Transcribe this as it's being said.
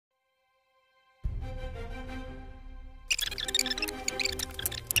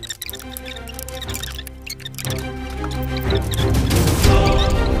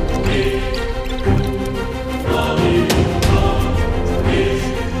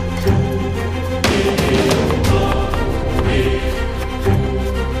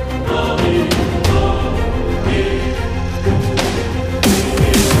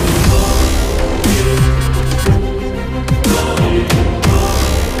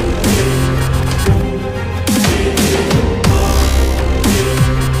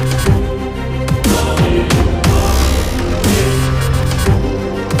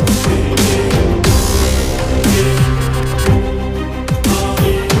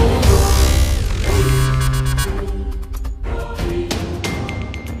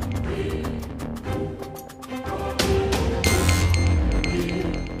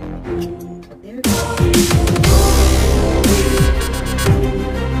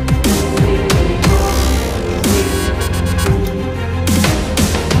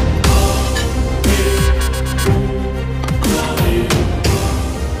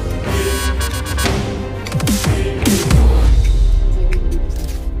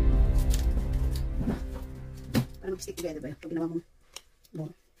mag-stick together ba? Pag ginawa mong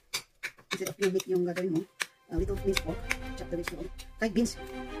ball. Instead of pure meat yung gagawin mo, little minced pork, chop the vegetable. Kahit beans,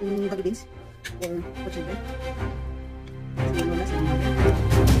 yung baby beans, or for children. Sige, lola, sige,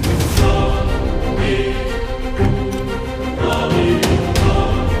 lola.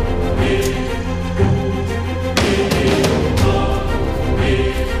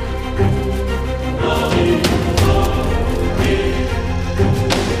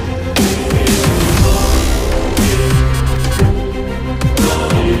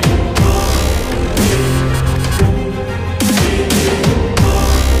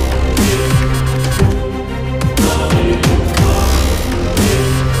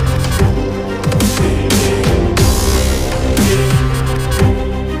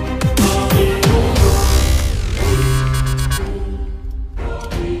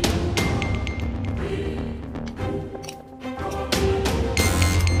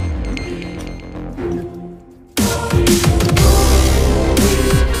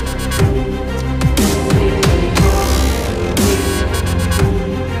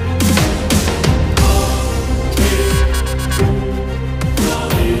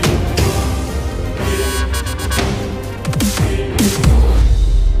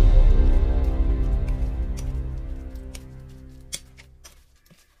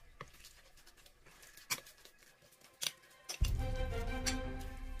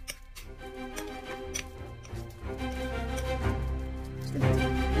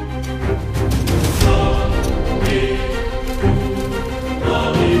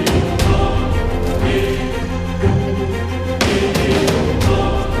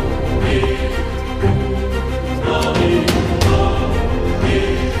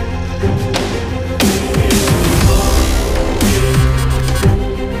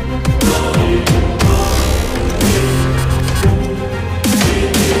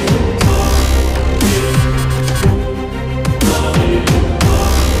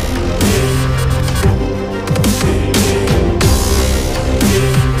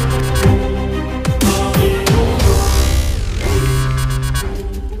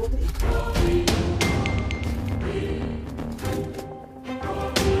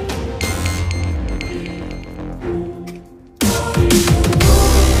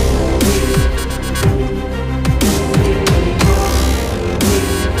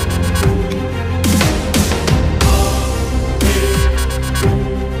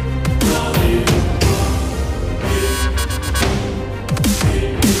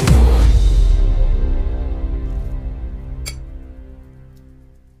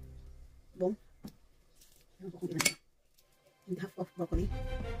 Boom. Ayan po kung ilan. And half of broccoli.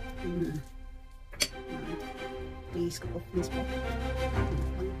 And 3 scoop of minced pork.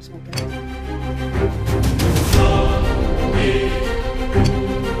 And 1 small carrot.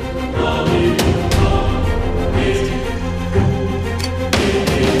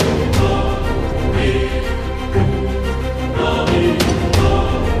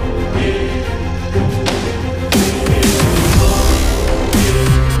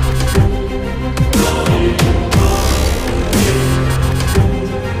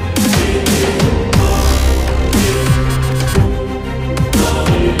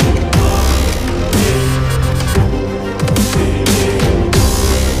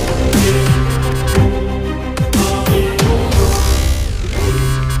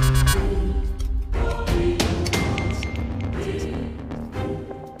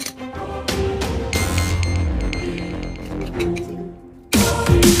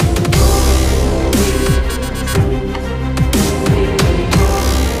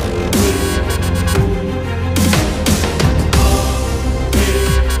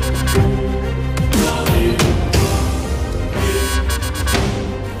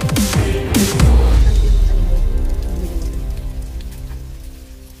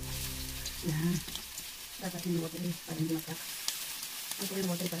 Dapat yung water para hindi magkak. Ang po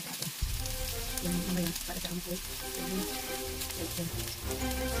yung water para sa atin. Yung mamaya para sa ampoy.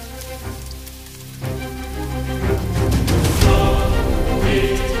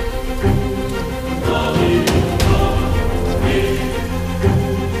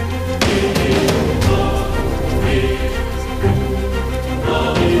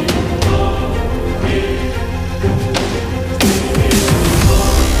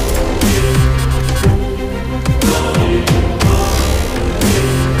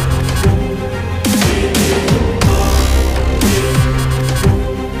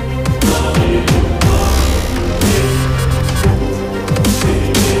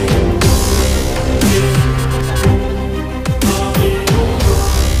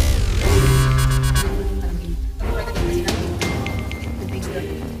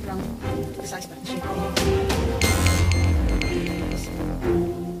 Size, but the shape.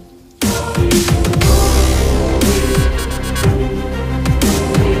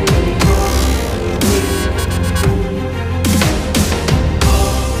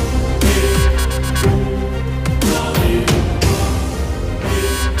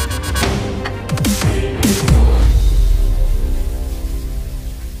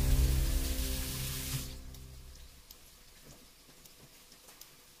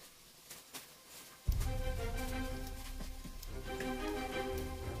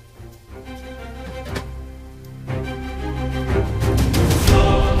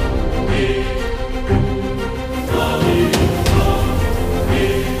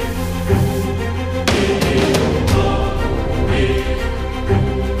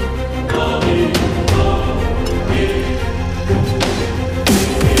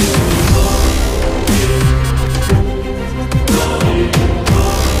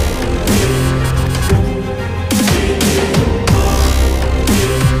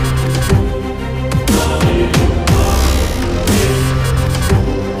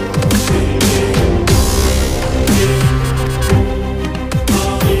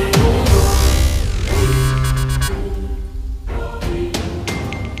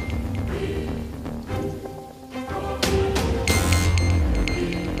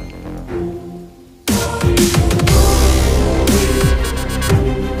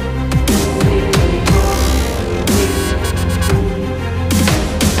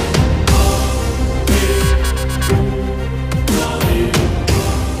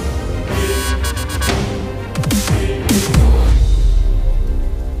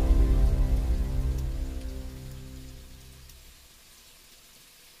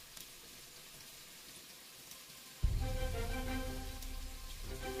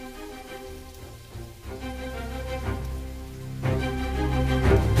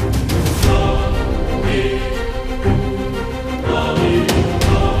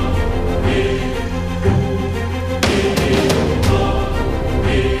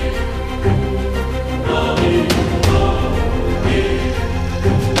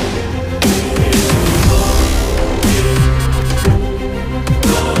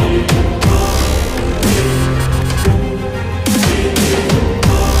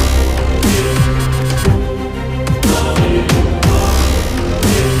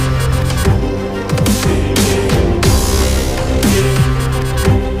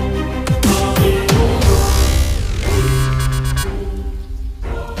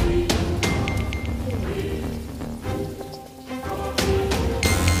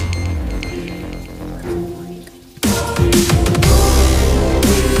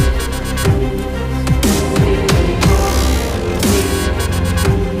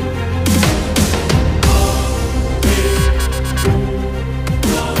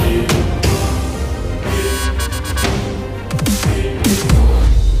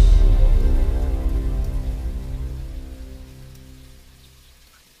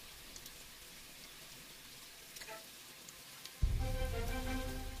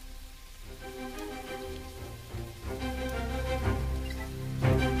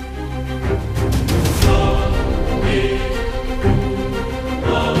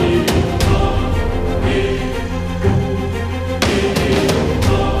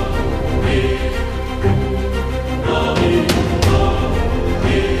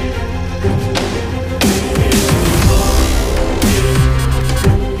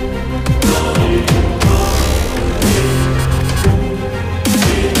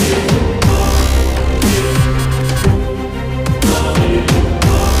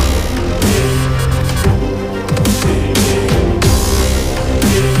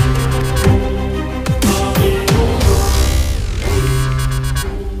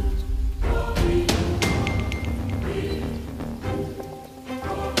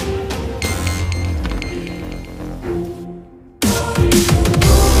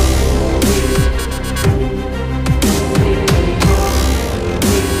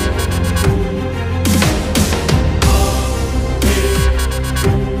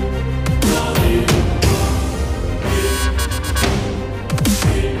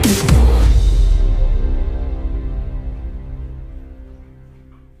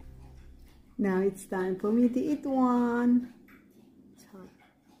 Now it's time for me to eat one. So,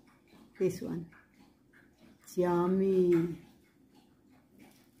 this one. It's yummy.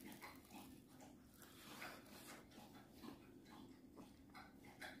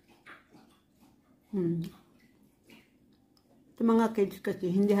 Sa mga kids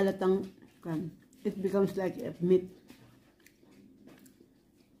kasi, hindi halatang it becomes like a meat.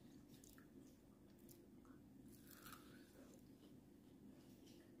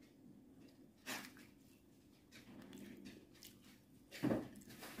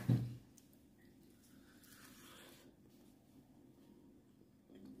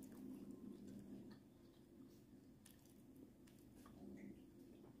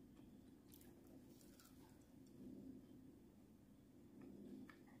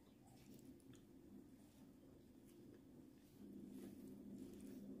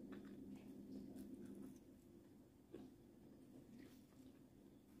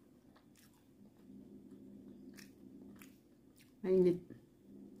 Mainit.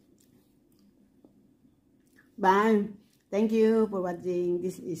 Bye. Thank you for watching.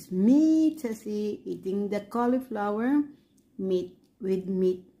 This is me, Tessie, eating the cauliflower meat with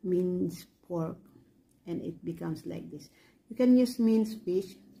minced pork. And it becomes like this. You can use minced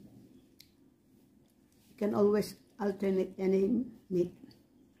fish. You can always alternate any meat.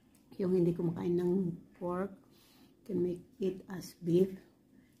 Yung hindi kumakain ng pork, you can make it as beef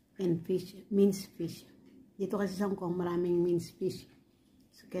and fish, minced fish. Dito kasi sa Hong Kong, maraming minced fish.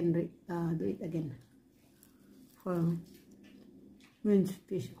 So, can do it again. For minced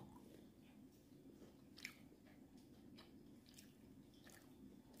fish.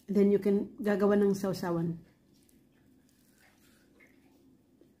 And then, you can gagawa ng sausawan.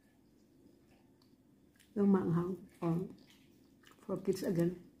 Yung maanghang. Or for kids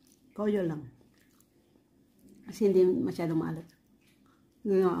again. Toyo lang. Kasi hindi masyadong maalat.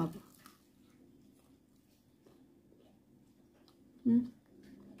 Hindi nga ako.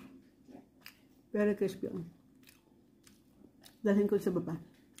 Very crispy. Dalhin ko sa baba.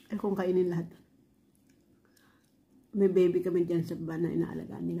 Ay kung kainin lahat. May baby kami dyan sa baba na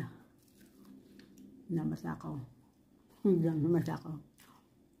inaalagaan nila. Namasakaw. Diyan, namasakaw.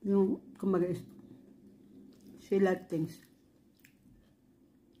 Yung kumbaga is she like things.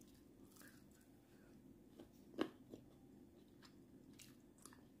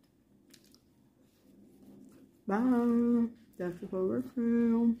 Bye. Thanks for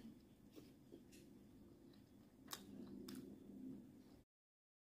watching.